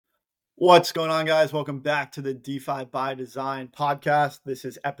What's going on, guys? Welcome back to the DeFi by Design podcast. This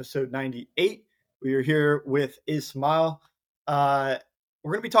is episode 98. We are here with Ismail. We're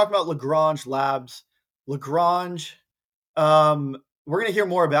going to be talking about Langrange Labs. Langrange, we're going to hear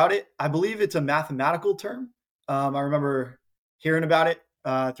more about it. I believe it's a mathematical term. I remember hearing about it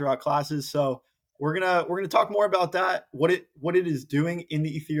throughout classes. So we're gonna talk more about that, what it is doing in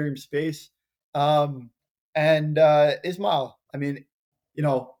the Ethereum space. And Ismail, I mean, you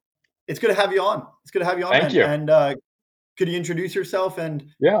know, it's good to have you on. It's good to have you on, Thank man. you. And could you introduce yourself and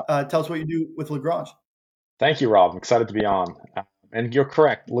Yeah, tell us what you do with Lagrange? thank you, Rob. I'm excited to be on. And you're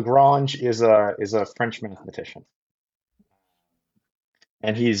correct. Lagrange is a French mathematician,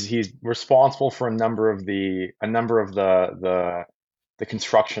 and he's responsible for a number of the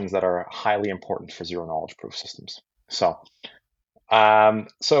constructions that are highly important for zero knowledge proof systems. So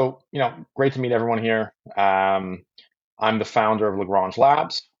great to meet everyone here. I'm the founder of Langrange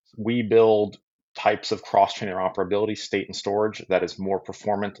Labs. We build types of cross-chain interoperability, state and storage that is more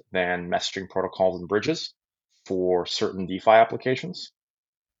performant than messaging protocols and bridges for certain DeFi applications.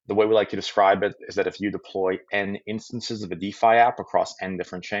 The way we like to describe it is that if you deploy n instances of a DeFi app across n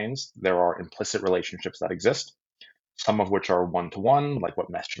different chains, there are implicit relationships that exist, some of which are one-to-one, like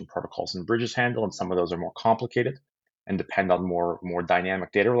what messaging protocols and bridges handle, and some of those are more complicated and depend on more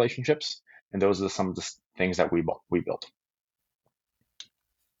dynamic data relationships. And those are some of the things that we built.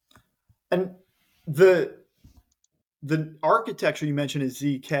 And the the architecture you mentioned is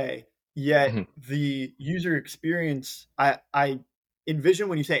ZK, yet Mhm. the user experience I envision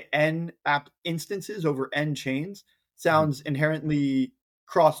when you say n app instances over n chains Mhm. sounds inherently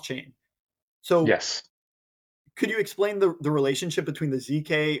cross chain. So Yes. could you explain the relationship between the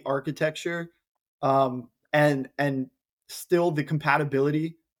ZK architecture and still the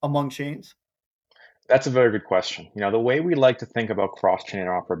compatibility among chains? That's a very good question. The way we like to think about cross-chain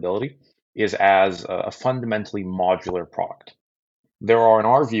interoperability is as a fundamentally modular product. There are, in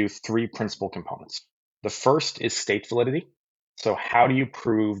our view, three principal components. The first is state validity. So how do you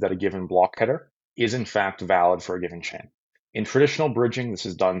prove that a given block header is in fact valid for a given chain? In traditional bridging, this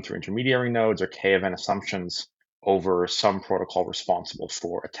is done through intermediary nodes or K-event assumptions over some protocol responsible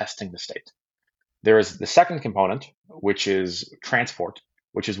for attesting the state. There is the second component, which is transport,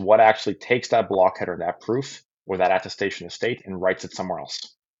 which is what actually takes that block header, that proof, or that attestation of state and writes it somewhere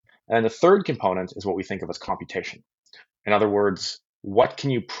else. And then the third component is what we think of as computation. In other words, what can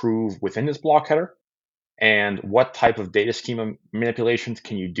you prove within this block header, and what type of data schema manipulations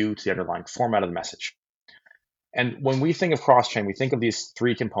can you do to the underlying format of the message? And when we think of cross-chain, we think of these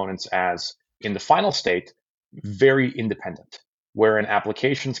three components as, in the final state, very independent, wherein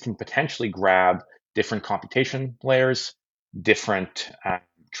applications can potentially grab different computation layers, different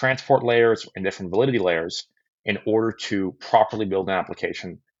transport layers, and different validity layers in order to properly build an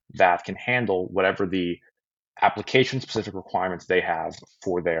application that can handle whatever the application-specific requirements they have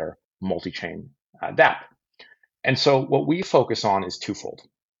for their multi-chain dApp. And so what we focus on is twofold.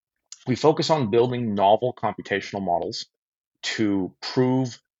 We focus on building novel computational models to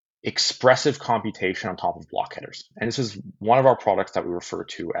prove expressive computation on top of block headers. And this is one of our products that we refer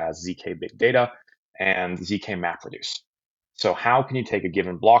to as ZK Big Data and ZK MapReduce. So how can you take a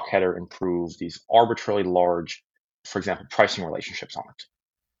given block header and prove these arbitrarily large, for example, pricing relationships on it?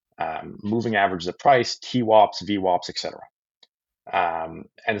 Moving averages of price, TWAPs, VWAPs, etc. And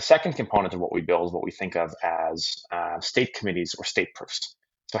the second component of what we build is what we think of as state committees or state proofs.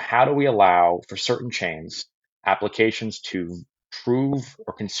 So how do we allow for certain chains applications to prove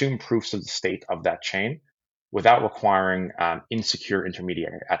or consume proofs of the state of that chain without requiring insecure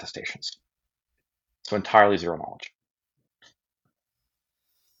intermediary attestations? So entirely zero knowledge.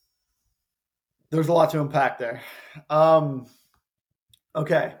 There's a lot to unpack there. Um,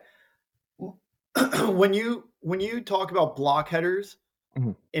 okay, when you talk about block headers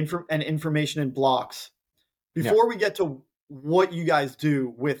Mhm. and information in blocks, Yeah. before we get to what you guys do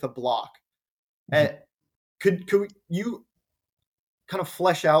with a block, uh, Mhm. could you kind of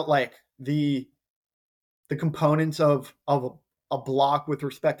flesh out like the components of a block with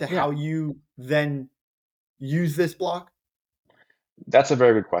respect to Yeah. how you then use this block? That's a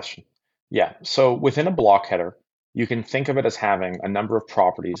very good question. Yeah. So within a block header, you can think of it as having a number of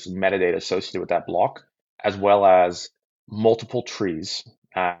properties and metadata associated with that block, as well as multiple trees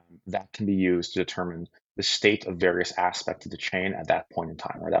that can be used to determine the state of various aspects of the chain at that point in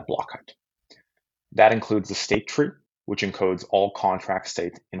time or that block height. That includes the state tree, which encodes all contract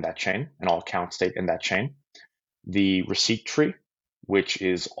state in that chain and all account state in that chain. The receipt tree, which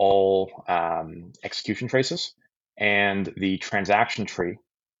is all execution traces, and the transaction tree,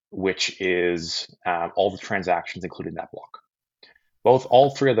 which is all the transactions included in that block.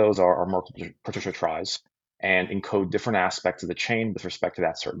 All three of those are Merkle Patricia tries and encode different aspects of the chain with respect to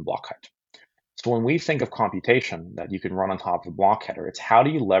that certain block height. So when we think of computation that you can run on top of a block header, it's how do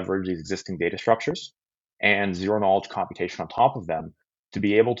you leverage these existing data structures and zero knowledge computation on top of them to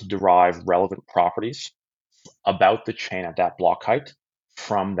be able to derive relevant properties about the chain at that block height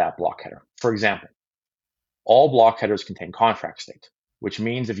from that block header. For example, all block headers contain contract state, which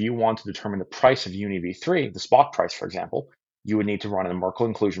means if you want to determine the price of Uni v3, the spot price, for example, you would need to run a Merkle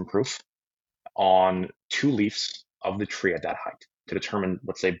inclusion proof on two leaves of the tree at that height to determine,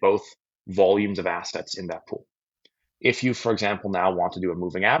 let's say, both volumes of assets in that pool. If you, for example, now want to do a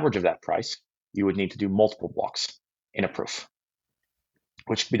moving average of that price, you would need to do multiple blocks in a proof,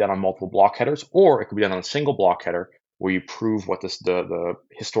 which could be done on multiple block headers, or it could be done on a single block header where you prove what the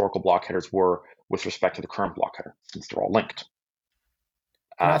historical block headers were with respect to the current block header, since they're all linked.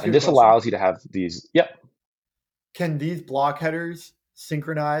 Can I ask And you a this question? allows you to have these, yep. Can these block headers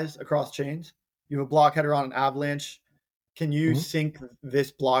synchronize across chains? You have a block header on an Avalanche. Can you Mhm. sync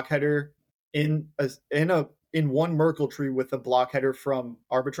this block header in one Merkle tree with a block header from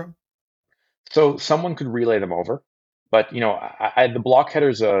Arbitrum? So someone could relay them over, but the block header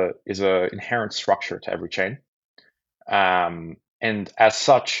is a inherent structure to every chain. And as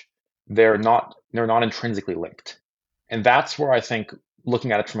such, they're not intrinsically linked. And that's where I think,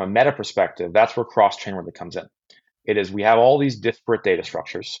 looking at it from a meta perspective, that's where cross-chain really comes in. It is we have all these disparate data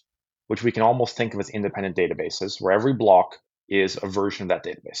structures, which we can almost think of as independent databases, where every block is a version of that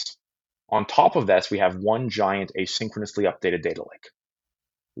database. On top of this, we have one giant asynchronously updated data lake.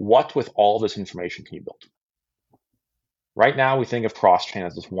 What with all this information can you build? Right now, we think of cross-chain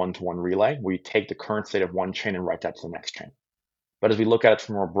as this one-to-one relay, where you take the current state of one chain and write that to the next chain. But as we look at it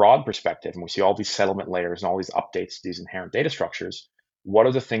from a broad perspective, and we see all these settlement layers and all these updates to these inherent data structures, what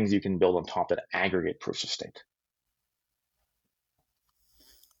are the things you can build on top that aggregate proofs of stake?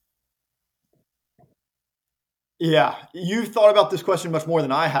 Yeah, you've thought about this question much more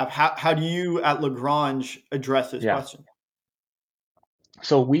than I have. How do you at Lagrange address this Yeah. question?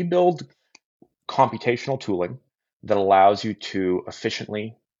 So we build computational tooling that allows you to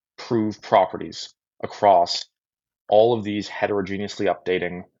efficiently prove properties across all of these heterogeneously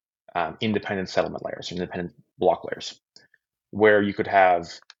updating independent settlement layers, independent block layers, where you could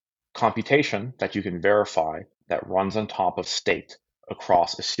have computation that you can verify that runs on top of state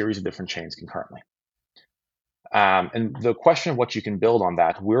across a series of different chains concurrently. And the question of what you can build on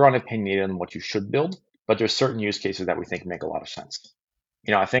that, we're unopinionated on what you should build, but there's certain use cases that we think make a lot of sense.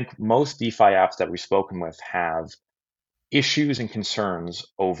 I think most DeFi apps that we've spoken with have issues and concerns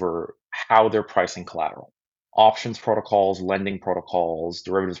over how they're pricing collateral. Options protocols, lending protocols,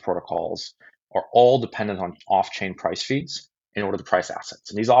 derivatives protocols are all dependent on off-chain price feeds in order to price assets.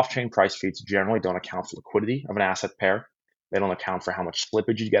 And these off-chain price feeds generally don't account for liquidity of an asset pair. They don't account for how much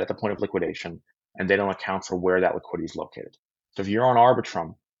slippage you get at the point of liquidation, and they don't account for where that liquidity is located. So if you're on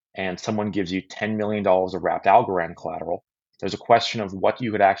Arbitrum and someone gives you $10 million of wrapped Algorand collateral, there's a question of what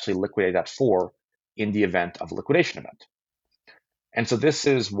you could actually liquidate that for in the event of a liquidation event. And so this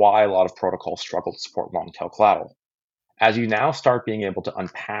is why a lot of protocols struggle to support long tail collateral. As you now start being able to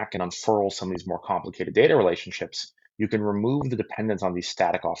unpack and unfurl some of these more complicated data relationships, you can remove the dependence on these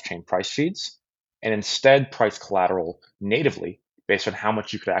static off-chain price feeds and instead price collateral natively based on how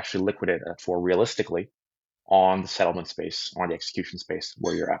much you could actually liquidate it for realistically on the settlement space, on the execution space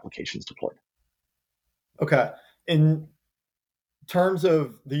where your application is deployed. Okay. In terms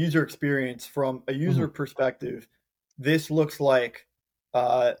of the user experience, from a user Mhm. perspective, this looks like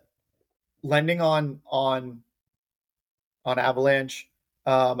uh, lending on Avalanche.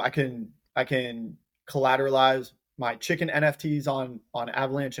 I can collateralize my chicken NFTs on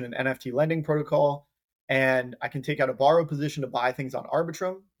Avalanche in an NFT lending protocol, and I can take out a borrow position to buy things on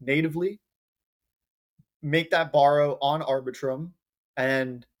Arbitrum natively, make that borrow on Arbitrum,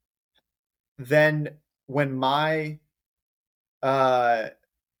 and then when my uh,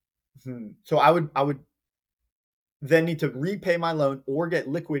 so I would then need to repay my loan or get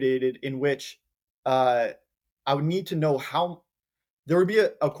liquidated, in which uh, I would need to know how there would be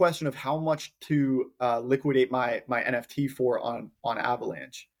a question of how much to liquidate my NFT for on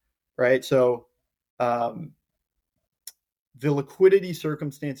Avalanche, right? So um, the liquidity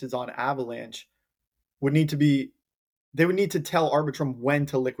circumstances on Avalanche would need to be they would need to tell Arbitrum when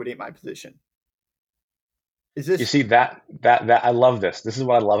to liquidate my position. Is You this see that I love this. This is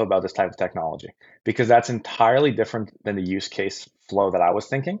what I love about this type of technology because that's entirely different than the use case flow that I was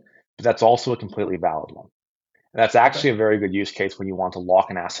thinking, but that's also a completely valid one. And that's okay? actually a very good use case when you want to lock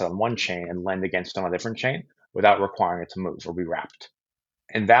an asset on one chain and lend against it on a different chain without requiring it to move or be wrapped.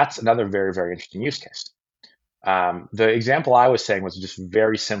 And that's another very, very interesting use case. The example I was saying was just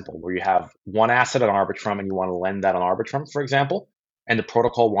very simple, where you have one asset on Arbitrum and you want to lend that on Arbitrum, for example, and the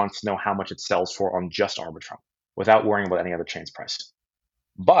protocol wants to know how much it sells for on just Arbitrum without worrying about any other chain's price.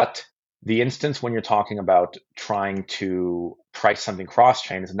 But the instance when you're talking about trying to price something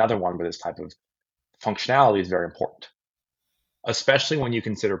cross-chain is another one where this type of functionality is very important, especially when you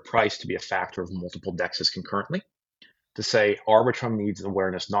consider price to be a factor of multiple dexes concurrently. To say Arbitrum needs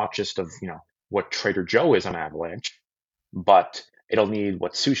awareness not just of what Trader Joe is on Avalanche, but it'll need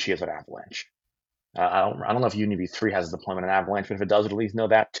what Sushi is on Avalanche. I don't know if UniV3 has a deployment on Avalanche, but if it does, it'll need to know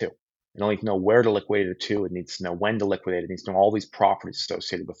that too. It'll need to know where to liquidate it to. It needs to know when to liquidate it. It needs to know all these properties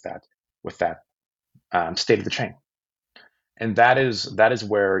associated with that state of the chain. And that is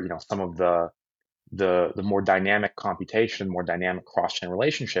where some of the more dynamic computation, more dynamic cross-chain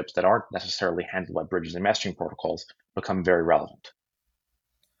relationships that aren't necessarily handled by bridges and messaging protocols become very relevant.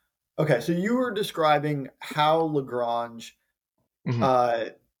 Okay, so you were describing how Lagrange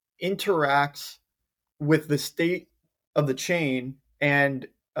interacts with the state of the chain and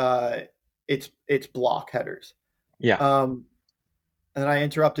its block headers. Yeah. And I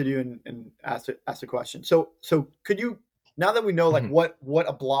interrupted you and asked a question. So could you, now that we know like what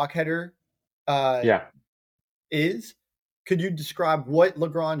a block header is, could you describe what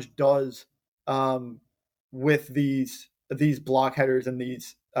Lagrange does with these block headers and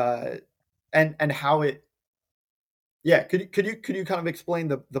these and how it could you kind of explain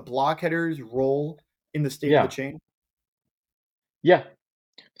the block header's role in the state of the chain? Yeah.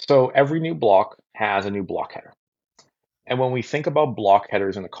 So every new block has a new block header. And when we think about block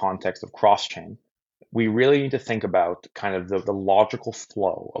headers in the context of cross-chain, we really need to think about kind of the logical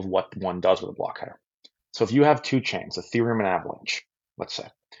flow of what one does with a block header. So if you have two chains, Ethereum and Avalanche, let's say,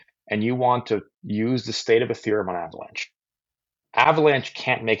 and you want to use the state of Ethereum on Avalanche, Avalanche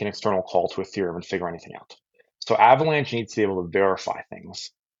can't make an external call to Ethereum and figure anything out. So Avalanche needs to be able to verify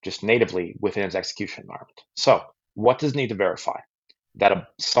things just natively within its execution environment. So what does it need to verify? That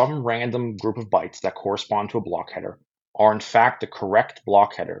some random group of bytes that correspond to a block header are in fact the correct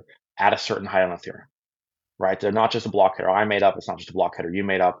block header at a certain height on Ethereum, right? They're not just a block header I made up. It's not just a block header you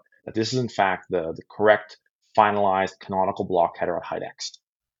made up. That this is in fact the correct finalized canonical block header at height X.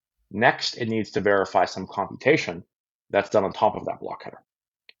 Next, it needs to verify some computation that's done on top of that block header.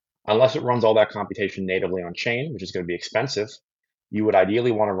 Unless it runs all that computation natively on chain, which is going to be expensive, you would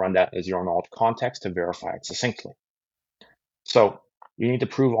ideally want to run that as zero knowledge context to verify it succinctly. So you need to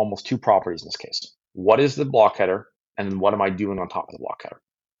prove almost two properties in this case. What is the block header, and what am I doing on top of the block header?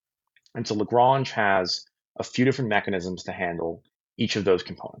 And so Lagrange has a few different mechanisms to handle each of those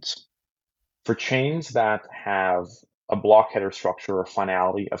components. For chains that have a block header structure or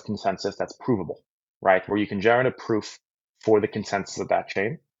finality of consensus that's provable, right, where you can generate a proof for the consensus of that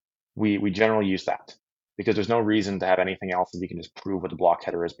chain, we generally use that because there's no reason to have anything else that you can just prove what the block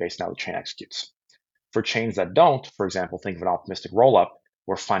header is based on how the chain executes. For chains that don't, for example, think of an optimistic rollup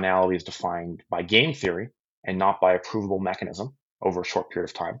where finality is defined by game theory and not by a provable mechanism over a short period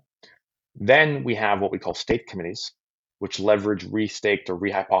of time. Then we have what we call state committees, which leverage restaked or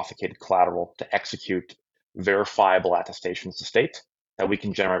rehypothecated collateral to execute verifiable attestations to state that we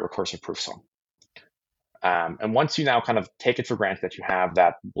can generate recursive proofs on. And once you now kind of take it for granted that you have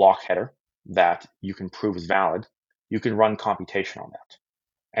that block header that you can prove is valid, you can run computation on that.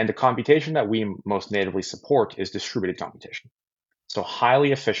 And the computation that we most natively support is distributed computation. So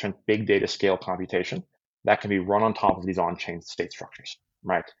highly efficient big data scale computation that can be run on top of these on-chain state structures,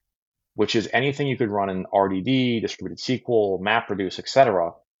 right? Which is anything you could run in RDD, distributed SQL, MapReduce,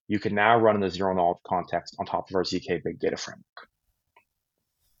 etc. You can now run in the zero knowledge context on top of our ZK big data framework.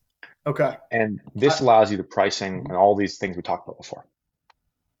 Okay. And this allows you the pricing and all these things we talked about before.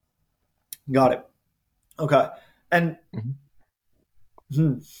 Got it. Okay. And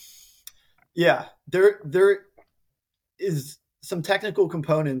yeah, there is some technical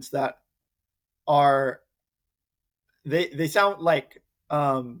components that are they sound like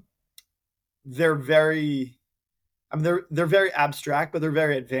they're very they're very abstract, but they're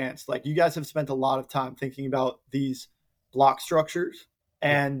very advanced. Like you guys have spent a lot of time thinking about these block structures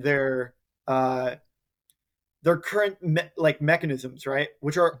and their current mechanisms, right?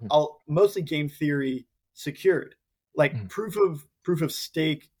 Which are mostly game theory secured. Like proof of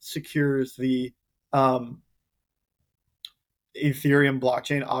stake secures the Ethereum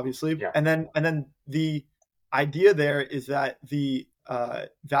blockchain, obviously, and then the idea there is that the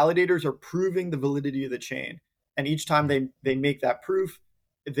validators are proving the validity of the chain, and each time they make that proof,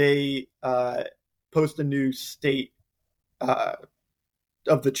 they post a new state of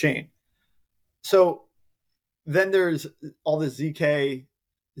the chain. So then there's all the ZK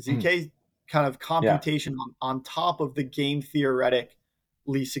kind of Yeah. computation on top of the game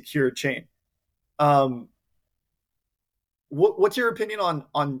theoretically secure chain. Um, what's your opinion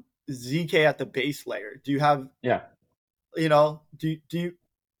on ZK at the base layer? Do you have, Yeah. do you,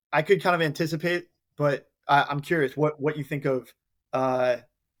 I could kind of anticipate, but I'm curious what you think of uh,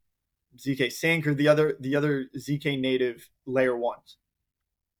 ZK Sync or the other ZK native layer ones.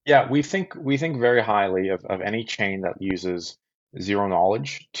 Yeah, we think very highly of any chain that uses zero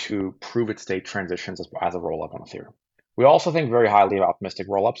knowledge to prove its state transitions as a rollup on Ethereum. We also think very highly of optimistic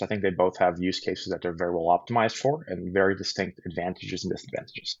rollups. I think they both have use cases that they're very well optimized for and very distinct advantages and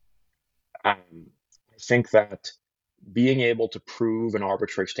disadvantages. I think that being able to prove an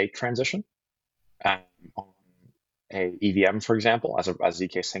arbitrary state transition um, on a EVM, for example, as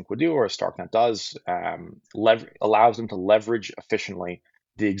ZK Sync would do or as Starknet does, allows them to leverage efficiently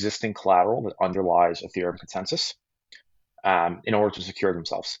the existing collateral that underlies Ethereum consensus in order to secure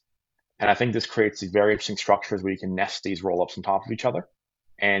themselves. And I think this creates these very interesting structures where you can nest these rollups on top of each other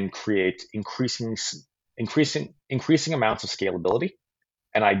and create increasing amounts of scalability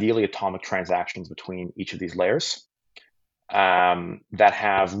and ideally atomic transactions between each of these layers that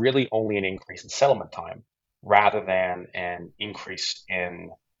have really only an increase in settlement time rather than an increase in,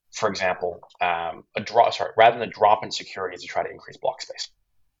 for example, rather than a drop in security to try to increase block space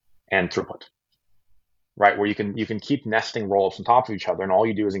and throughput, right? Where you can keep nesting rollups on top of each other, and all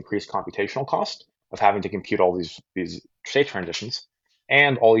you do is increase computational cost of having to compute all these state transitions,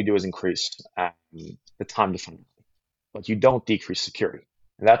 and all you do is increase the time to fund, but you don't decrease security.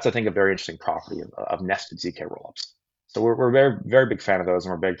 And that's, I think, a very interesting property of nested ZK rollups. So we're a very, very big fan of those,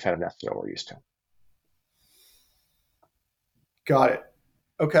 and we're a big fan of nested what we're used to. Got it.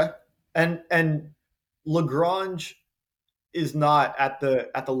 Okay. And Lagrange is not at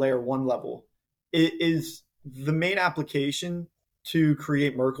the layer one level. It is the main application to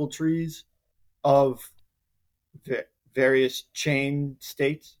create Merkle trees of various chain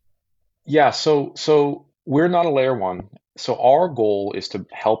states. Yeah, so we're not a layer one. So our goal is to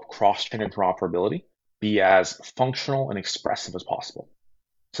help cross-chain interoperability be as functional and expressive as possible.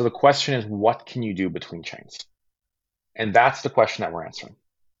 So the question is, what can you do between chains? And that's the question that we're answering.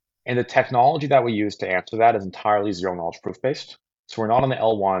 And the technology that we use to answer that is entirely zero knowledge proof based. So we're not on the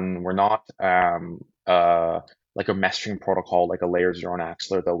L1, we're not like a messaging protocol, like a layer zero and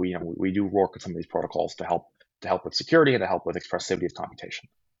Axler, though we do work with some of these protocols to help with security and to help with expressivity of computation.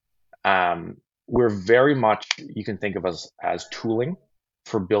 We're very much, you can think of us as tooling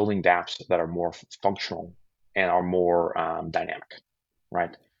for building dApps that are more functional and are more dynamic,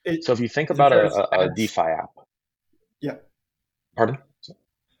 right? It, So if you think is it about fair to a add? DeFi app, Yeah. pardon?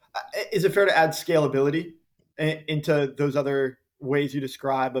 Is it fair to add scalability into those other ways you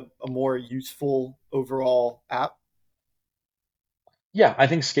describe a more useful overall app? Yeah, I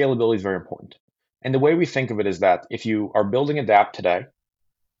think scalability is very important. And the way we think of it is that if you are building a dApp today,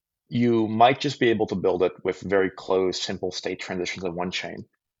 you might just be able to build it with very closed, simple state transitions on one chain.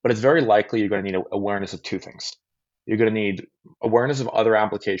 But it's very likely you're going to need awareness of two things. You're going to need awareness of other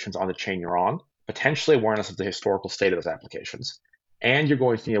applications on the chain you're on, potentially awareness of the historical state of those applications, and you're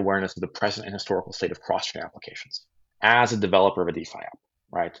going to need awareness of the present and historical state of cross-chain applications as a developer of a DeFi app,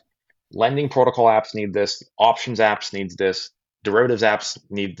 right? Lending protocol apps need this, options apps needs this, derivatives apps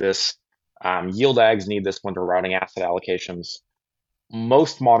need this, yield ags need this when they're routing asset allocations.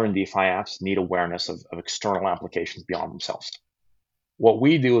 Most modern DeFi apps need awareness of external applications beyond themselves. What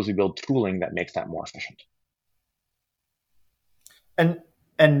we do is we build tooling that makes that more efficient. And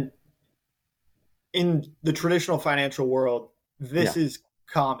in the traditional financial world, this Yeah, is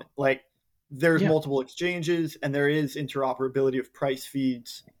common. Like there's yeah, multiple exchanges and there is interoperability of price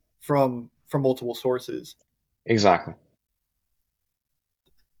feeds from multiple sources. exactly.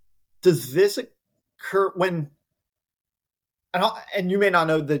 Does this occur when and you may not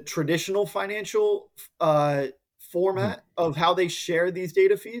know the traditional financial Mhm, format of how they share these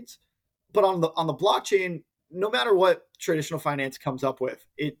data feeds, but on the blockchain, no matter what traditional finance comes up with,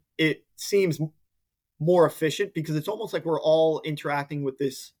 it seems more efficient because it's almost like we're all interacting with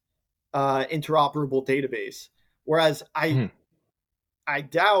this interoperable database. Whereas mhm, I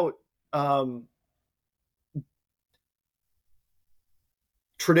doubt um,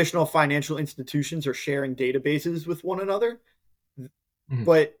 traditional financial institutions are sharing databases with one another, mhm.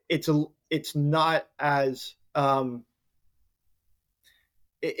 but it's not as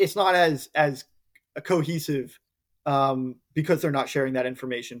it's not as cohesive because they're not sharing that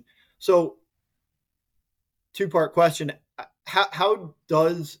information. So, two-part question: how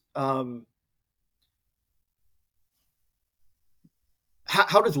does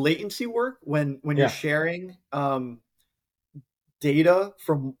how does latency work when you're Yeah, sharing data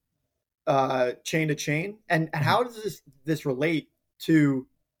from chain to chain, and Mhm. how does this relate to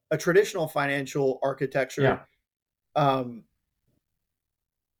a traditional financial Yeah, architecture, um,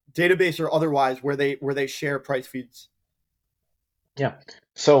 database or otherwise, where they share price feeds? yeah.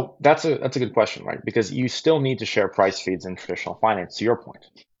 So that's a good question, right? Because you still need to share price feeds in traditional finance, to your point.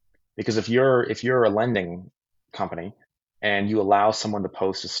 Because if you're a lending company and you allow someone to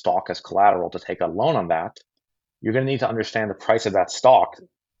post a stock as collateral to take a loan on that, you're going to need to understand the price of that stock,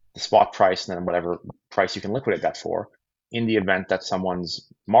 the spot price, and then whatever price you can liquidate that for in the event that someone's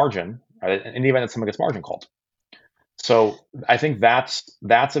margin, right, in the event that someone gets margin called. So I think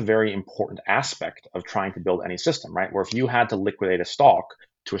that's a very important aspect of trying to build any system, right? Where if you had to liquidate a stock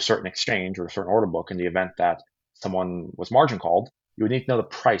to a certain exchange or a certain order book in the event that someone was margin called, you would need to know the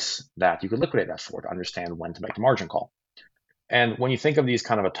price that you could liquidate that for to understand when to make the margin call. And when you think of these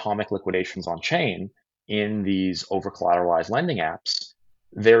kind of atomic liquidations on chain in these over collateralized lending apps,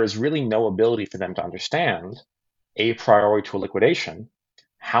 there is really no ability for them to understand a priori to a liquidation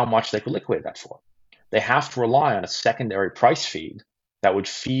how much they could liquidate that for. They have to rely on a secondary price feed that would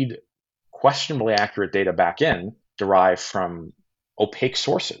feed questionably accurate data back in derived from opaque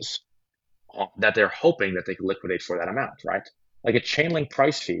sources that they're hoping that they could liquidate for that amount, right? Like a Chainlink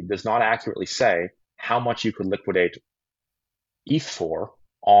price feed does not accurately say how much you could liquidate ETH for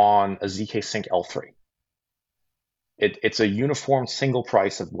on a ZK Sync L3. It's a uniform single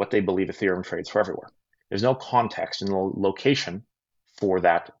price of what they believe Ethereum trades for everywhere. There's no context and no location for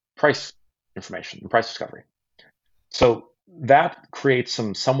that price information and price discovery. So that creates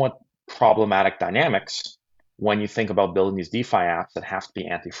some somewhat problematic dynamics when you think about building these DeFi apps that have to be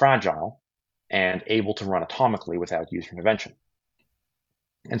anti-fragile and able to run atomically without user intervention.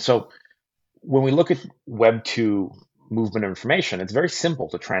 And so when we look at Web 2 movement of information, it's very simple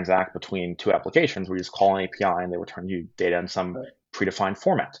to transact between two applications where you just call an API and they return you data in some Right. predefined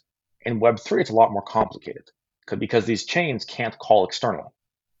format. In Web 3, it's a lot more complicated because these chains can't call externally.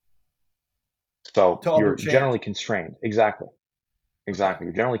 So To other you're chains. generally constrained. Exactly. Okay. Exactly.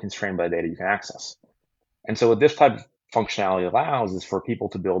 You're generally constrained by the data you can access. And so what this type of functionality allows is for people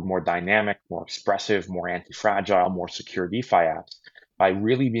to build more dynamic, more expressive, more anti-fragile, more secure DeFi apps by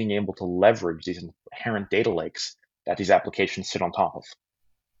really being able to leverage these inherent data lakes that these applications sit on top of.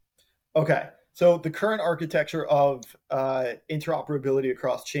 Okay. So the current architecture of interoperability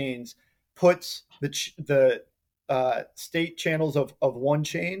across chains puts the state channels of one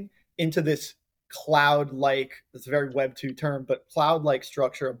chain into this cloud like, it's a very Web 2 term, but cloud like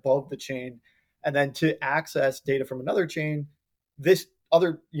structure above the chain. And then to access data from another chain, this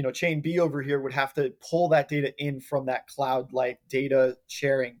other, chain B over here would have to pull that data in from that cloud like data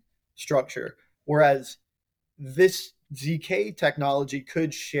sharing structure. Whereas this ZK technology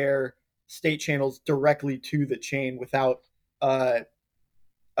could share state channels directly to the chain without uh,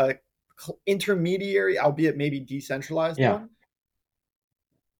 a intermediary, albeit maybe decentralized Yeah, one.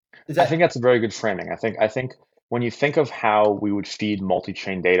 Is I think that? that's a very good framing. I think when you think of how we would feed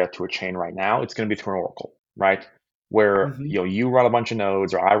multi-chain data to a chain right now, it's going to be through an oracle, right? Where Mhm. you run a bunch of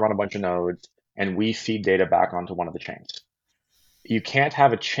nodes or I run a bunch of nodes and we feed data back onto one of the chains. You can't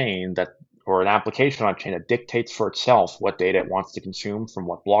have a chain that or an application on a chain that dictates for itself what data it wants to consume from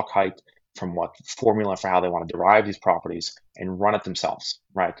what block height, from what formula for how they want to derive these properties and run it themselves,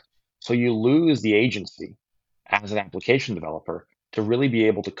 right? So you lose the agency as an application developer to really be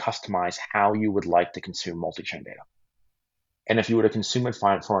able to customize how you would like to consume multi-chain data. And if you were to consume it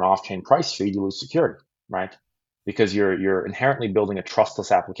for an off-chain price feed, you lose security, right? Because you're inherently building a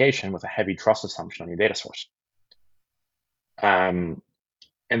trustless application with a heavy trust assumption on your data source. Um,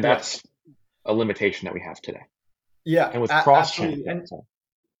 and Yeah. that's a limitation that we have today. Yeah. And with cross chain, Absolutely. yeah, so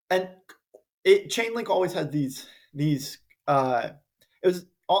And Chainlink always had these. It was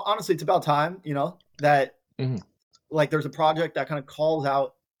honestly, it's about time, that mhm, like there's a project that kind of calls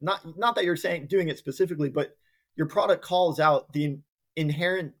out, not that you're saying doing it specifically, but your product calls out the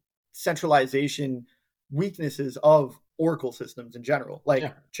inherent centralization weaknesses of Oracle systems in general, yeah,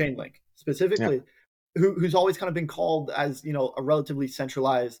 like Chainlink yeah, specifically, who's always kind of been called as a relatively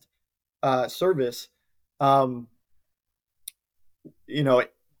centralized service. Um, you know,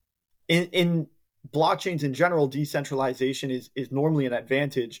 in blockchains in general, decentralization is normally an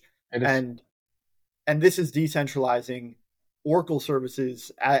advantage, it is. and this is decentralizing Oracle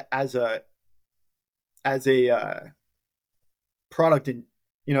services as a product in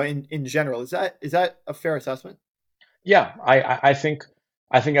in general. Is that a fair assessment? Yeah, I think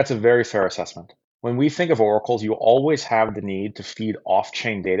that's a very fair assessment. When we think of oracles, you always have the need to feed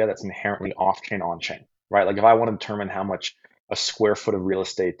off-chain data that's inherently off-chain on-chain, right? Like if I want to determine how much a square foot of real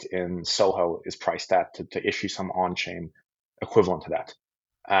estate in Soho is priced at to issue some on-chain equivalent to that.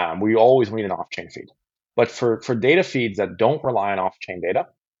 We always need an off-chain feed. But for data feeds that don't rely on off-chain data,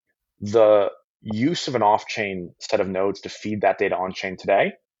 the use of an off-chain set of nodes to feed that data on-chain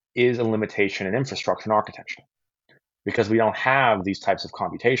today is a limitation in infrastructure and architecture because we don't have these types of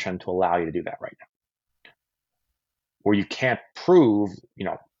computation to allow you to do that right now. Where you can't prove,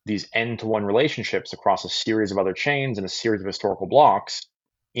 these end-to-one relationships across a series of other chains and a series of historical blocks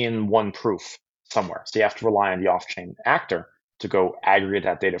in one proof somewhere. So you have to rely on the off-chain actor to go aggregate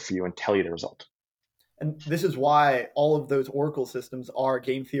that data for you and tell you the result. And this is why all of those Oracle systems are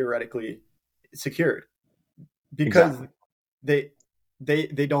game theoretically secured, because Exactly.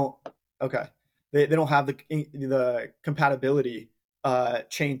 they don't okay they don't have the compatibility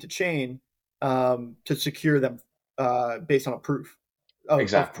chain to chain to secure them based on a proof of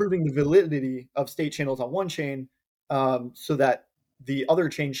Exactly. proving the validity of state channels on one chain, so that the other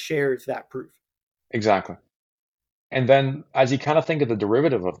chain shares that proof. Exactly. And then as you kind of think of the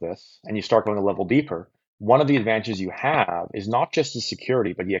derivative of this and you start going a level deeper, one of the advantages you have is not just the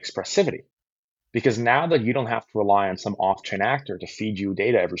security, but the expressivity. Because now that you don't have to rely on some off-chain actor to feed you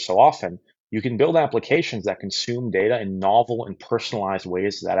data every so often, you can build applications that consume data in novel and personalized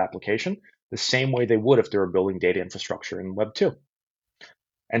ways to that application, the same way they would if they were building data infrastructure in Web 2.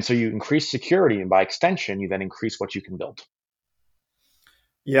 And so you increase security, and by extension, you then increase what you can build.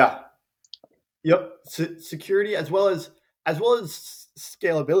 Yeah. Yep. Security as well as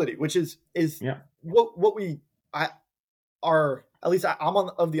scalability, which is Yeah. what we I are at least I'm on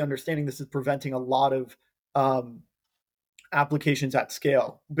of the understanding this is preventing a lot of um, applications at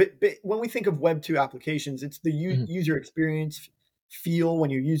scale. But when we think of Web 2 applications, it's the Mhm. user experience feel when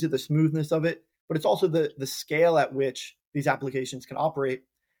you use it, the smoothness of it, but it's also the scale at which these applications can operate.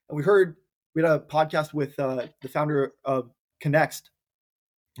 And we had a podcast with the founder of Connext,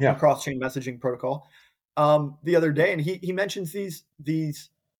 a Yeah. cross chain messaging protocol, the other day, and he mentions these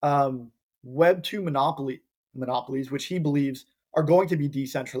Web 2 monopolies, which he believes are going to be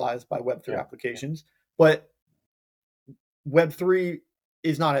decentralized by Web 3 Yeah. applications, but Web3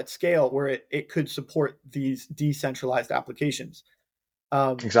 is not at scale where it could support these decentralized applications.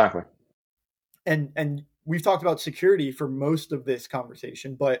 Um, Exactly. and we've talked about security for most of this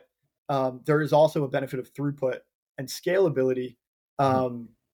conversation, but there is also a benefit of throughput and scalability, Mhm. um,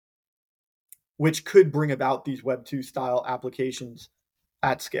 which could bring about these Web2 style applications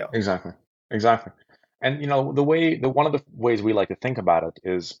at scale. Exactly. Exactly. And the one of the ways we like to think about it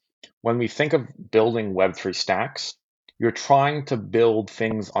is when we think of building Web3 stacks, you're trying to build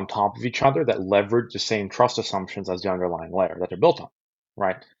things on top of each other that leverage the same trust assumptions as the underlying layer that they're built on,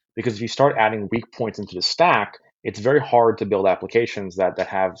 right? Because if you start adding weak points into the stack, it's very hard to build applications that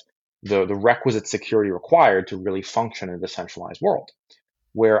have the requisite security required to really function in a decentralized world.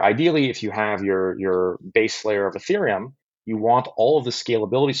 Where ideally, if you have your base layer of Ethereum, you want all of the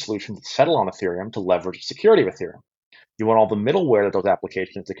scalability solutions that settle on Ethereum to leverage the security of Ethereum. You want all the middleware that those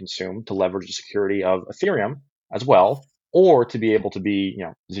applications to consume to leverage the security of Ethereum as well, or to be able to be,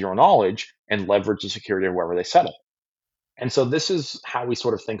 zero knowledge and leverage the security of wherever they settle. And so this is how we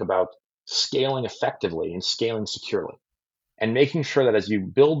sort of think about scaling effectively and scaling securely and making sure that as you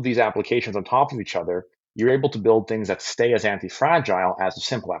build these applications on top of each other, you're able to build things that stay as anti-fragile as the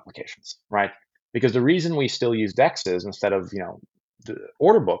simple applications, right? Because the reason we still use DEXs instead of, the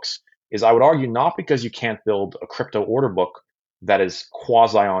order books is I would argue not because you can't build a crypto order book that is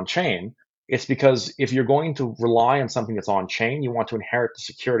quasi on chain. It's because if you're going to rely on something that's on chain, you want to inherit the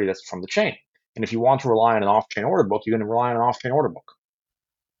security that's from the chain. And if you want to rely on an off chain order book, you're going to rely on an off chain order book.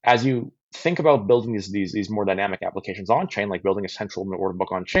 As you think about building these more dynamic applications on chain, like building a central order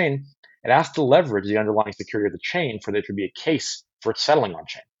book on chain, it has to leverage the underlying security of the chain for there to be a case for it settling on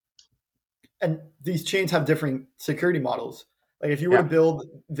chain. And these chains have different security models. Like if you were to Yeah. build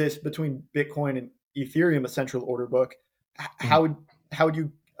this between Bitcoin and Ethereum, a central order book, Mhm. how would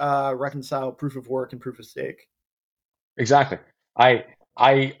you reconcile proof of work and proof of stake? Exactly. I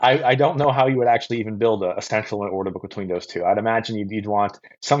I don't know how you would actually even build a central order book between those two. I'd imagine you'd want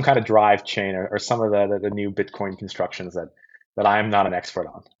some kind of drive chain or some of the new Bitcoin constructions that I am not an expert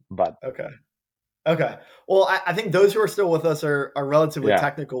on. But Okay. Okay. Well, I think those who are still with us are relatively yeah,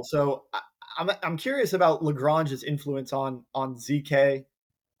 technical. So I'm curious about Lagrange's influence on ZK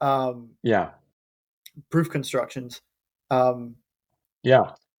yeah, proof constructions. Um,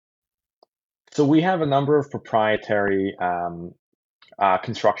 yeah. So we have a number of proprietary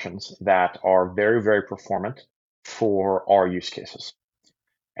constructions that are very, very performant for our use cases.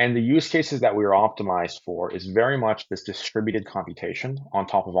 And the use cases that we are optimized for is very much this distributed computation on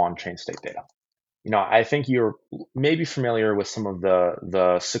top of on-chain state data. I think you're maybe familiar with some of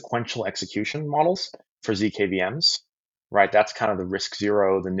the sequential execution models for ZKVMs. right? That's kind of the risk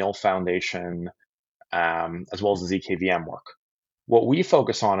zero, the nil foundation, as well as the ZKVM work. What we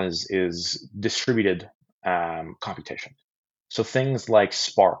focus on is distributed computation. So things like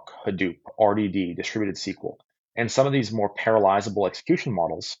Spark, Hadoop, RDD, distributed SQL, and some of these more parallelizable execution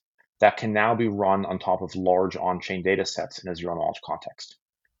models that can now be run on top of large on-chain data sets in a zero-knowledge context,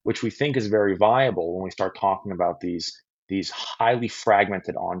 which we think is very viable when we start talking about these highly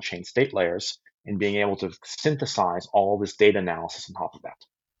fragmented on-chain state layers and being able to synthesize all this data analysis on top of that.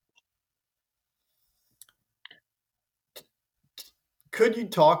 Could you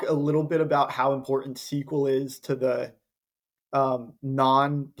talk a little bit about how important SQL is to the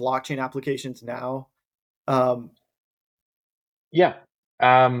non-blockchain applications now? Yeah.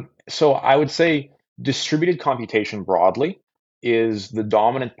 So I would say distributed computation broadly is the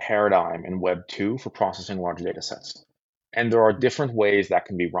dominant paradigm in Web 2 for processing large data sets. And there are different ways that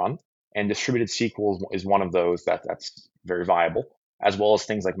can be run. And distributed SQL is one of those that's very viable, as well as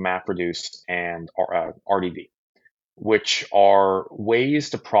things like MapReduce and RDD, which are ways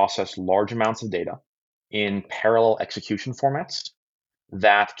to process large amounts of data in parallel execution formats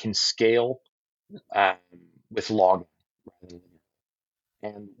that can scale um, with log.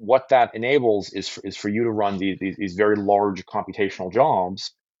 And what that enables is for you to run these very large computational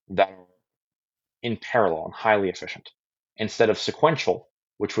jobs that are in parallel and highly efficient instead of sequential,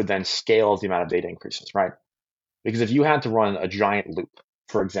 which would then scale as the amount of data increases, right? Because if you had to run a giant loop,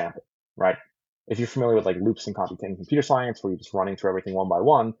 for example, right? If you're familiar with like loops in computer science, where you're just running through everything one by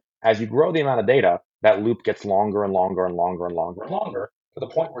one, as you grow the amount of data, that loop gets longer and longer and longer and longer and longer to the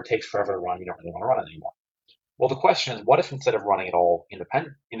point where it takes forever to run. You don't really want to run it anymore. Well, the question is, what if instead of running it all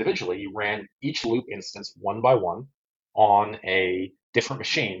individually, you ran each loop instance one by one on a different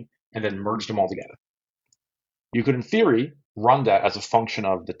machine and then merged them all together? You could, in theory, run that as a function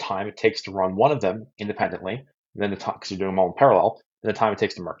of the time it takes to run one of them independently, and then the time, because you're doing them all in parallel, and the time it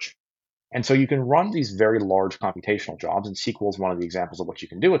takes to merge. And so you can run these very large computational jobs, and SQL is one of the examples of what you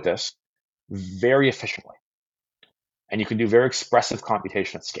can do with this very efficiently. And you can do very expressive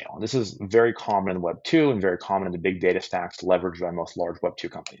computation at scale. And this is very common in Web 2 and very common in the big data stacks leveraged by most large Web 2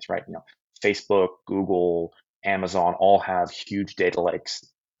 companies, right? Facebook, Google, Amazon all have huge data lakes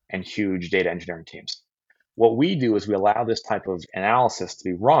and huge data engineering teams. What we do is we allow this type of analysis to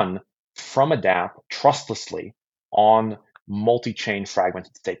be run from a DApp trustlessly on multi-chain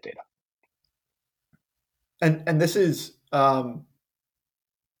fragmented state data. And this is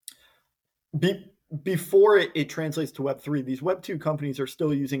before it translates to Web3, these Web2 companies are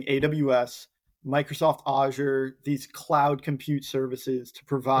still using AWS, Microsoft Azure, these cloud compute services to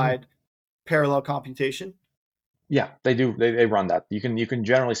provide parallel computation. Yeah, they do. They run that. You can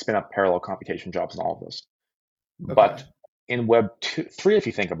generally spin up parallel computation jobs in all of those. Okay. But in Web 3, if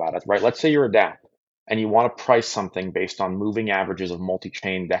you think about it, right? Let's say you're a DApp and you want to price something based on moving averages of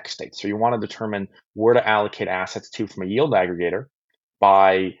multi-chain DEX states. So you want to determine where to allocate assets to from a yield aggregator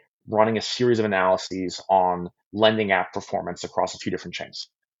by running a series of analyses on lending app performance across a few different chains.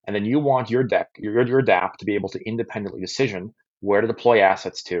 And then you want your DApp to be able to independently decision where to deploy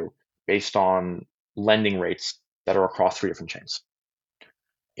assets to based on lending rates that are across 3 different chains.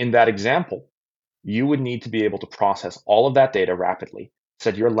 In that example, you would need to be able to process all of that data rapidly so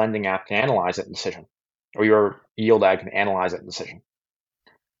that your lending app can analyze it and decision, or your yield ag can analyze it and decision.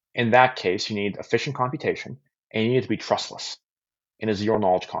 In that case, you need efficient computation and you need to be trustless in a zero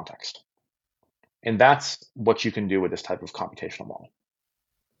knowledge context. And that's what you can do with this type of computational model.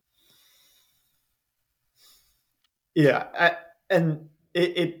 Yeah, and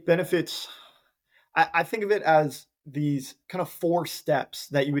it benefits. I think of it as these kind of 4 steps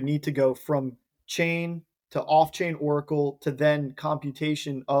that you would need to go from chain to off-chain Oracle to then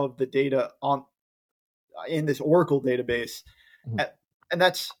computation of the data on in this Oracle database, and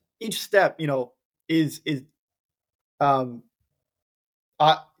that's each step. Is um,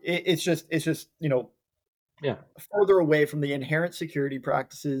 it's just Yeah, further away from the inherent security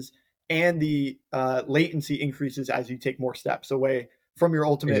practices and the latency increases as you take more steps away from your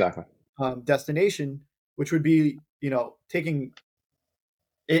ultimate exactly. destination, which would be taking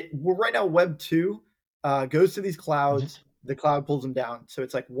it. Well, right now, Web 2 goes to these clouds. The cloud pulls them down, so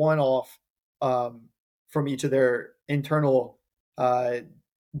it's like one off from each of their internal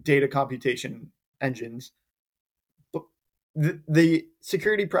data computation engines. But the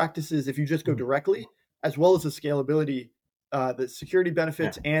security practices, if you just go directly, as well as the scalability, the security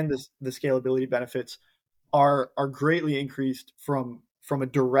benefits and the scalability benefits are greatly increased from a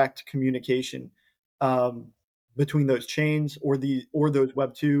direct communication between those chains or those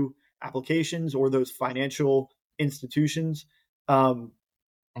Web 2 applications or those financial institutions,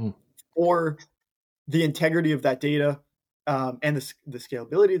 or the integrity of that data. and the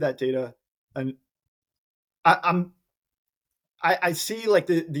scalability of that data. And I, I'm I see like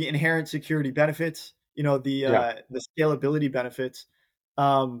the inherent security benefits, Yeah, the scalability benefits,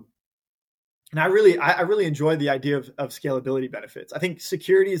 um, and I really enjoy the idea of scalability benefits. I think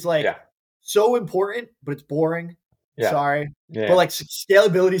security is like yeah, so important, but it's boring. yeah, Sorry, but yeah, like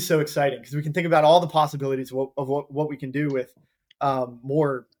scalability is so exciting because we can think about all the possibilities of what we can do with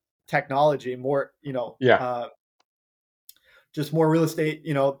more technology, more yeah. just more real estate,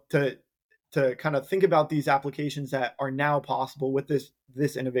 to kind of think about these applications that are now possible with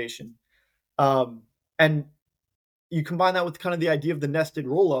this innovation. Um, and you combine that with kind of the idea of the nested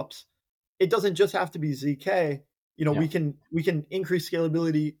rollups. It doesn't just have to be ZK. Yeah. We can increase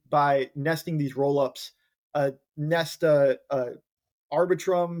scalability by nesting these rollups, nest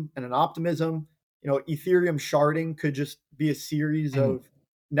Arbitrum and an Optimism. Ethereum sharding could just be a series Mhm, of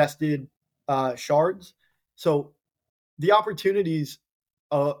nested shards. So the opportunities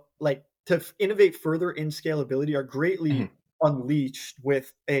like to innovate further in scalability are mhm. greatly unleashed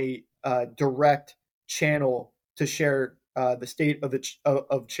with a direct channel to share the state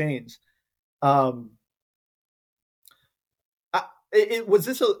of chains. um was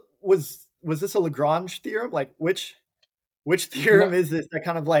this a Lagrange theorem? Like which No, theorem is this that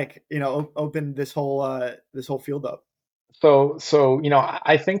kind of like opened this whole field up?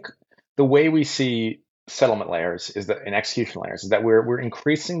 I think the way we see settlement layers is that and execution layers is that we're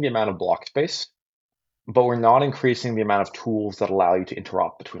increasing the amount of block space, but we're not increasing the amount of tools that allow you to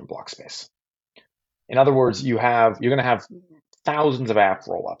interop between block space. In other words, you're going to have thousands of app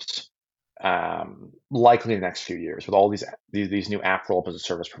rollups, likely in the next few years, with all these new app rollup as a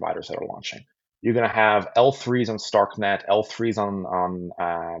service providers that are launching. You're going to have L3s on Starknet, L3s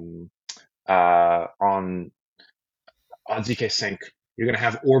on ZK Sync. You're going to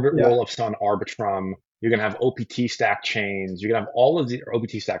have Orbit Yeah. rollups on Arbitrum. You're going to have OPT stack chains. You're going to have all of the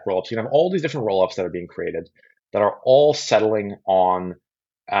OPT stack rollups. You're going to have all these different rollups that are being created that are all settling on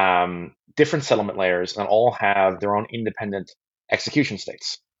different settlement layers and all have their own independent execution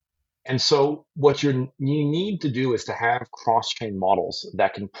states. And so, what you need to do is to have cross-chain models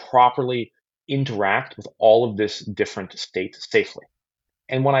that can properly interact with all of this different state safely.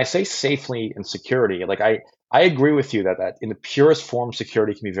 And when I say safely and security, like I agree with you that in the purest form,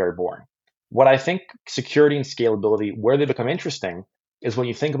 security can be very boring. What I think security and scalability, where they become interesting, is when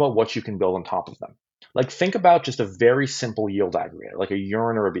you think about what you can build on top of them. Like think about just a very simple yield aggregator, like a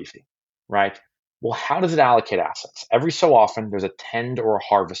Urine or a Beefy, right? Well, how does it allocate assets? Every so often, there's a tend or a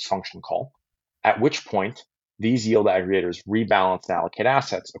harvest function call, at which point these yield aggregators rebalance and allocate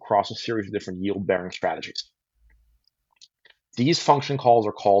assets across a series of different yield bearing strategies. These function calls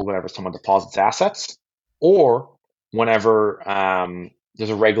are called whenever someone deposits assets or whenever there's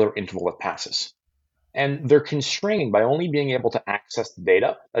a regular interval that passes. And they're constrained by only being able to access the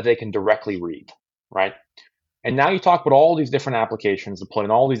data that they can directly read, right? And now you talk about all these different applications deployed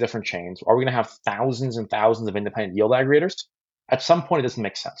in all these different chains. Are we going to have thousands and thousands of independent yield aggregators? At some point, it doesn't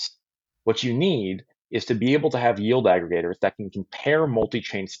make sense. What you need is to be able to have yield aggregators that can compare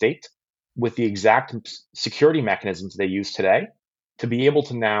multi-chain state with the exact security mechanisms they use today to be able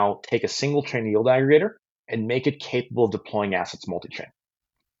to now take a single chain yield aggregator and make it capable of deploying assets multi-chain.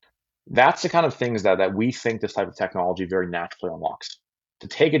 That's the kind of things that we think this type of technology very naturally unlocks. To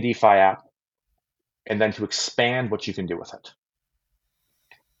take a DeFi app and then to expand what you can do with it.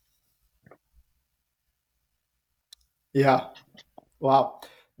 Yeah. Wow.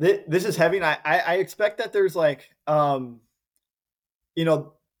 This is heavy, and I expect that there's like you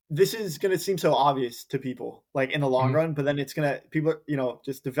know, this is going to seem so obvious to people like in the long Mhm. run, but then it's going to people,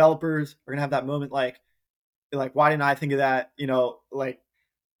 just developers are going to have that moment like why didn't I think of that?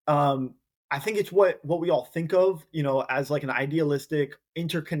 Um I think it's what we all think of, as like an idealistic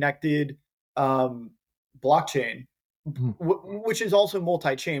interconnected um blockchain, Mhm. which is also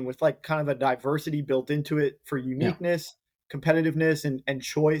multi-chain with like kind of a diversity built into it for Yeah, uniqueness, competitiveness, and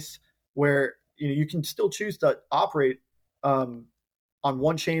choice, where you can still choose to operate um, on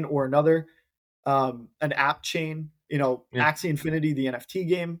one chain or another. An app chain, yeah, Axie Infinity, the NFT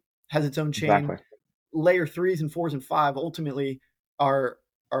game, has its own chain. exactly. Layer threes and fours and five ultimately are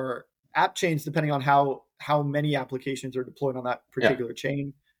are app chains depending on how many applications are deployed on that Yeah. particular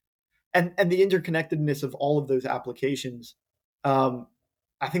chain, and the interconnectedness of all of those applications, um,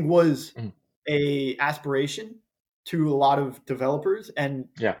 I think was Mhm. a aspiration to a lot of developers and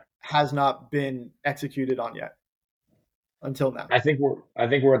Yeah. has not been executed on yet until now. I think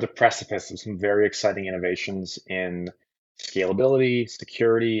we're at the precipice of some very exciting innovations in scalability,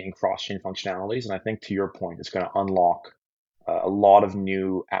 security, and cross-chain functionalities. And I think to your point, it's going to unlock a lot of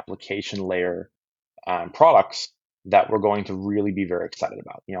new application layer products that we're going to really be very excited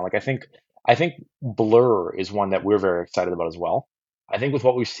about. Like I think Blur is one that we're very excited about as well. I think with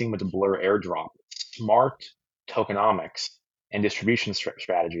what we've seen with the Blur airdrop, smart tokenomics and distribution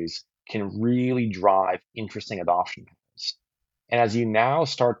strategies can really drive interesting adoption patterns. And as you now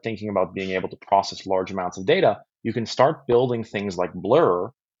start thinking about being able to process large amounts of data, you can start building things like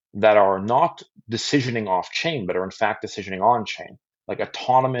Blur that are not decisioning off chain, but are in fact decisioning on chain, like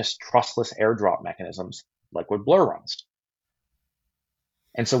autonomous, trustless airdrop mechanisms, like what Blur runs.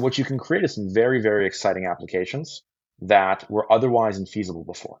 And so what you can create is some very, very exciting applications that were otherwise infeasible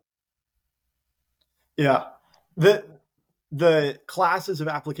before. Yeah. The the classes of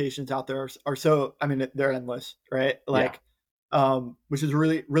applications out there are so, I mean, they're endless, right? Yeah, Like, which is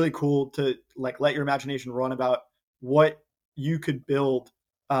really, really cool to like let your imagination run about what you could build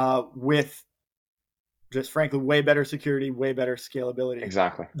with just frankly way better security, way better scalability.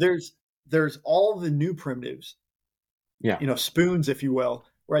 exactly. There's there's all the new primitives, Yeah, spoons, if you will.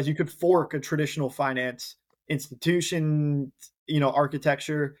 Whereas you could fork a traditional finance institution,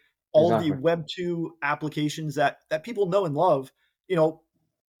 architecture, all of the exactly. Web 2 applications that people know and love. You know,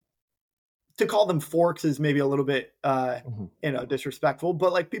 to call them forks is maybe a little bit Hmm. disrespectful,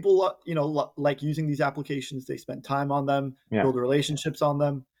 but like people like using these applications. They spend time on them, Yeah. build relationships on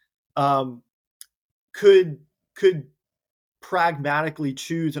them. Um, could could pragmatically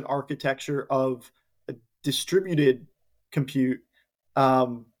choose an architecture of a distributed compute,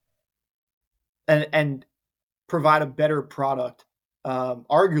 um, and provide a better product,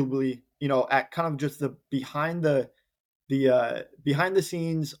 arguably, at kind of just the behind the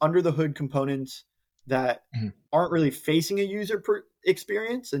scenes, under the hood components that Mhm. aren't really facing a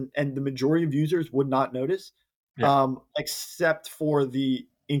experience, and the majority of users would not notice, Yeah. except for the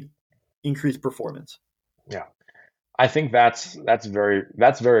increased performance. Yeah. I think that's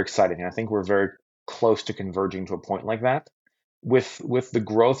very exciting. And I think we're very close to converging to a point like that. With the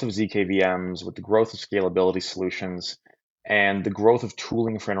growth of ZKVMs, with the growth of scalability solutions, and the growth of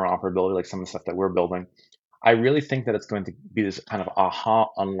tooling for interoperability, like some of the stuff that we're building, I really think that it's going to be this kind of aha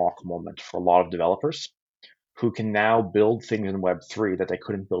unlock moment for a lot of developers who can now build things in Web3 that they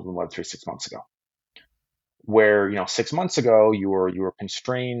couldn't build in Web3 6 months ago. Where 6 months ago you were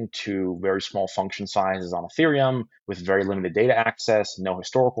constrained to very small function sizes on Ethereum with very limited data access, no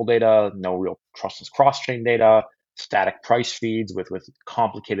historical data, no real trustless cross-chain data, static price feeds with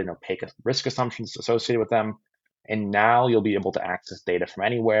complicated and opaque risk assumptions associated with them. And now you'll be able to access data from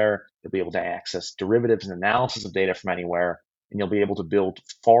anywhere. You'll be able to access derivatives and analysis of data from anywhere, and you'll be able to build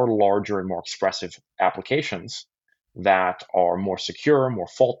far larger and more expressive applications that are more secure, more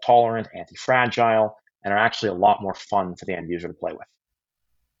fault tolerant, anti-fragile, and are actually a lot more fun for the end user to play with.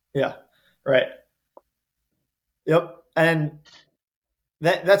 Yeah, right. Yep. And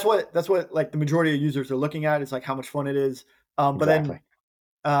that's what like the majority of users are looking at. Is like how much fun it is. But then, Exactly.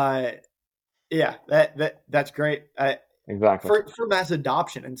 uh, yeah, that's great. Exactly. For mass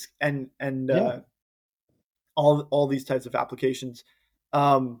adoption and Yeah. all these types of applications.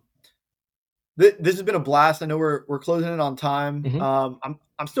 Um, this has been a blast. I know we're closing in on time. Hmm.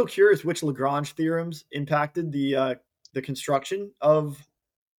 I'm still curious which Lagrange theorems impacted the construction of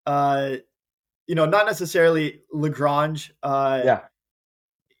not necessarily Lagrange Yeah.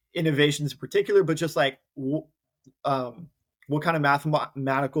 innovations in particular, but just like um, what kind of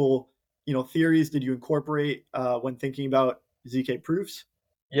mathematical theories did you incorporate when thinking about ZK proofs,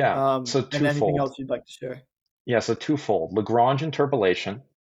 Yeah. So and anything twofold. else you'd like to share? Yeah. So twofold. Lagrange interpolation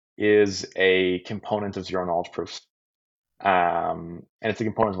is a component of zero knowledge proofs. And it's a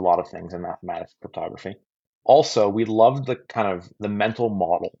component of a lot of things in mathematics and cryptography. Also, we love the kind of the mental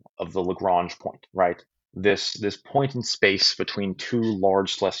model of the Lagrange point, right? This point in space between two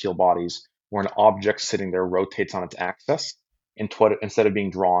large celestial bodies where an object sitting there rotates on its axis instead of being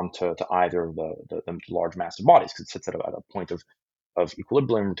drawn to either of the large massive bodies, because it sits at a point of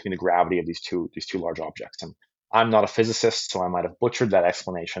equilibrium between the gravity of these two large objects. And I'm not a physicist, so I might have butchered that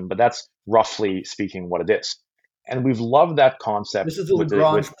explanation, but that's roughly speaking what it is. And we've loved that This concept is the with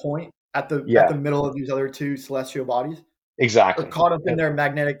Lagrange point at the yeah, middle of these other two celestial bodies, or exactly. caught up in And their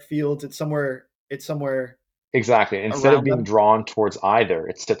magnetic fields. It's somewhere exactly. Instead of around being them. drawn towards either,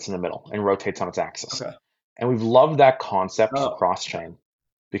 it sits in the middle and rotates on its axis. Okay. And we've loved that concept for Oh, cross-chain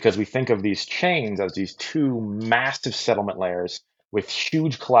because we think of these chains as these two massive settlement layers with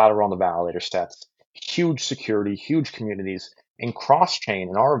huge collateral on the validator sets, huge security, huge communities. And cross-chain,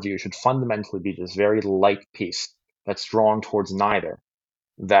 in our view, should fundamentally be this very light piece that's drawn towards neither,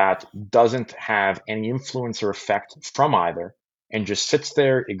 that doesn't have any influence or effect from either, and just sits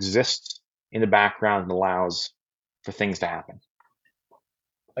there, exists in the background, and allows for things to happen.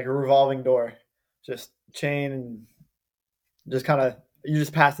 like a revolving door, just chain and Just kind of you're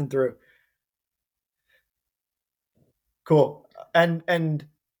just passing through. Cool. And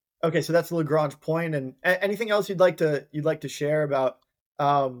okay, so that's the Lagrange point. And anything else you'd like to share about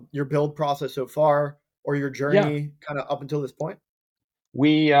your build process so far or your Yeah, journey kind of up until this point?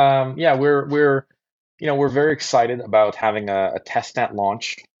 we're very excited about having a testnet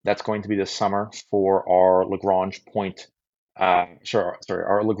launch that's going to be this summer for our Lagrange point, sorry,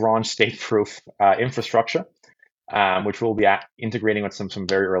 our Lagrange state-proof infrastructure, which we'll be integrating with some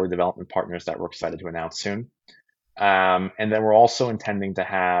very early development partners that we're excited to announce soon. And then we're also intending to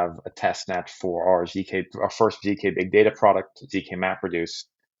have a test net for our first ZK big data product, ZK MapReduce,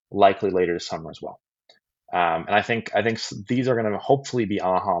 likely later this summer as well. And I think these are going to hopefully be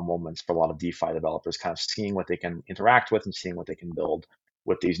aha moments for a lot of DeFi developers, kind of seeing what they can interact with and seeing what they can build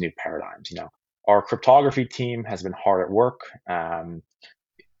with these new paradigms. Our cryptography team has been hard at work, and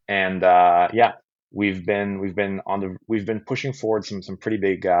yeah, we've been pushing forward some pretty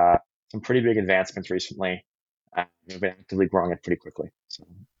big advancements recently. We've been actively growing it pretty quickly. So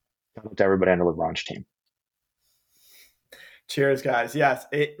shout out to everybody on the Langrange team. Cheers, guys. Yes,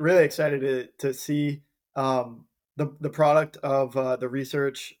 really excited to see the product of the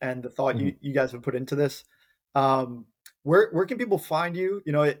research and the thought Mhm. you guys have put into this. Where can people find you?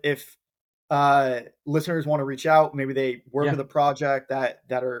 If listeners want to reach out, maybe they work Yeah. with a project that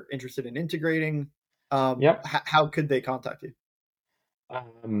are interested in integrating. Yep. How could they contact you?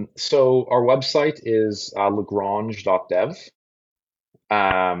 So our website is lagrange.dev.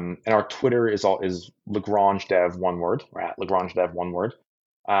 And our Twitter is Lagrange Dev one word. We're at Lagrange Dev one word.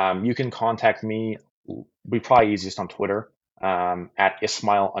 You can contact me. We probably easiest on Twitter at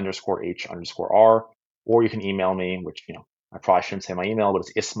Ismail_H_R, or you can email me, which I probably shouldn't say my email, but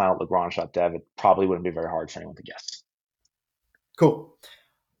it's Ismail@lagrange.dev. It probably wouldn't be very hard for anyone to guess. Cool.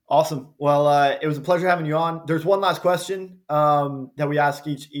 Awesome. Well, it was a pleasure having you on. There's one last question that we ask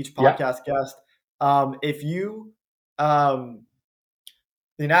each Yeah, podcast guest. If you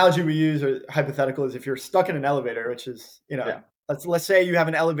the analogy we use or hypothetical is if you're stuck in an elevator, which is, yeah, let's say you have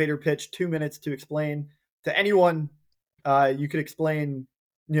an elevator pitch, 2 minutes to explain to anyone. You could explain,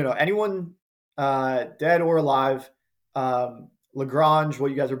 anyone dead or alive, Lagrange, what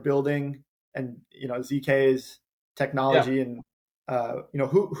you guys are building, and ZK's yeah. technology, and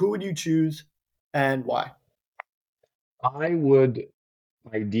who would you choose and why? I would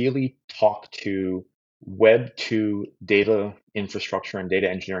ideally talk to Web 2 data infrastructure and data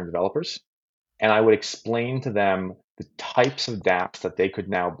engineering developers, and I would explain to them the types of dApps that they could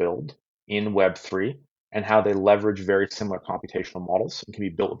now build in Web3 and how they leverage very similar computational models and can be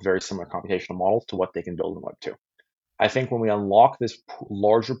built with very similar computational models to what they can build in Web2. I think when we unlock this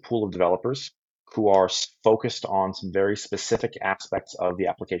larger pool of developers who are focused on some very specific aspects of the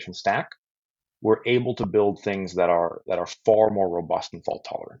application stack, we're able to build things that are far more robust and fault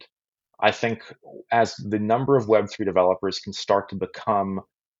tolerant. I think as the number of Web3 developers can start to become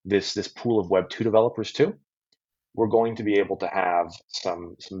this pool of Web2 developers too, we're going to be able to have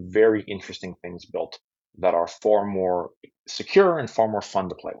some very interesting things built that are far more secure and far more fun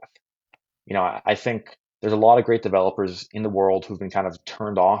to play with. I think there's a lot of great developers in the world who've been kind of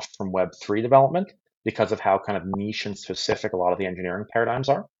turned off from Web3 development because of how kind of niche and specific a lot of the engineering paradigms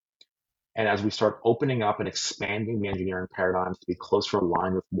are. And as we start opening up and expanding the engineering paradigms to be closer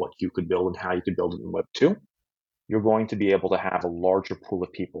aligned with what you could build and how you could build it in Web 2, you're going to be able to have a larger pool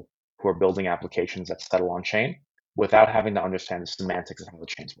of people who are building applications that settle on chain without having to understand the semantics of how the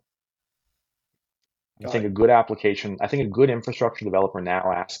chains work. Got it. I think a good infrastructure developer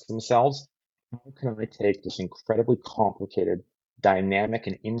now asks themselves, how can I take this incredibly complicated, dynamic,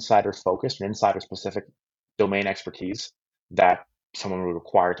 and insider focused and insider specific domain expertise that someone would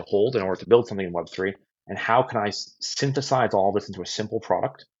require to hold in order to build something in Web3? And how can I synthesize all this into a simple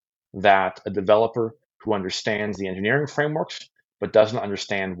product that a developer who understands the engineering frameworks but doesn't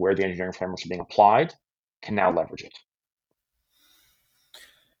understand where the engineering frameworks are being applied can now leverage it?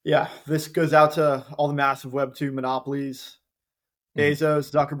 Yeah, this goes out to all the massive Web2 monopolies. Mhm.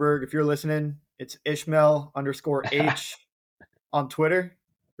 Bezos, Zuckerberg, if you're listening, it's Ishmael_H on Twitter.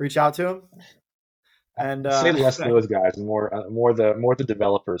 Reach out to him. And Say less of those guys and more the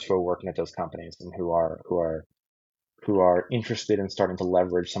developers who are working at those companies and who are interested in starting to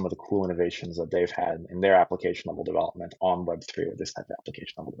leverage some of the cool innovations that they've had in their application level development on Web3 with this type of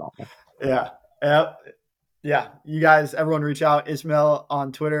application level development. yeah, yeah, yeah. You guys, everyone, reach out. Ishmael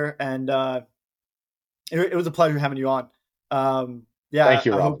on Twitter, and it was a pleasure having you on. Yeah, Thank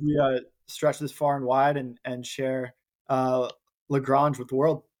you, I hope Rob. we stretch this far and wide and share Lagrange with the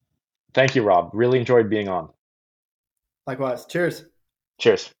world. Thank you, Rob. Really enjoyed being on. Likewise. Cheers.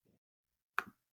 Cheers.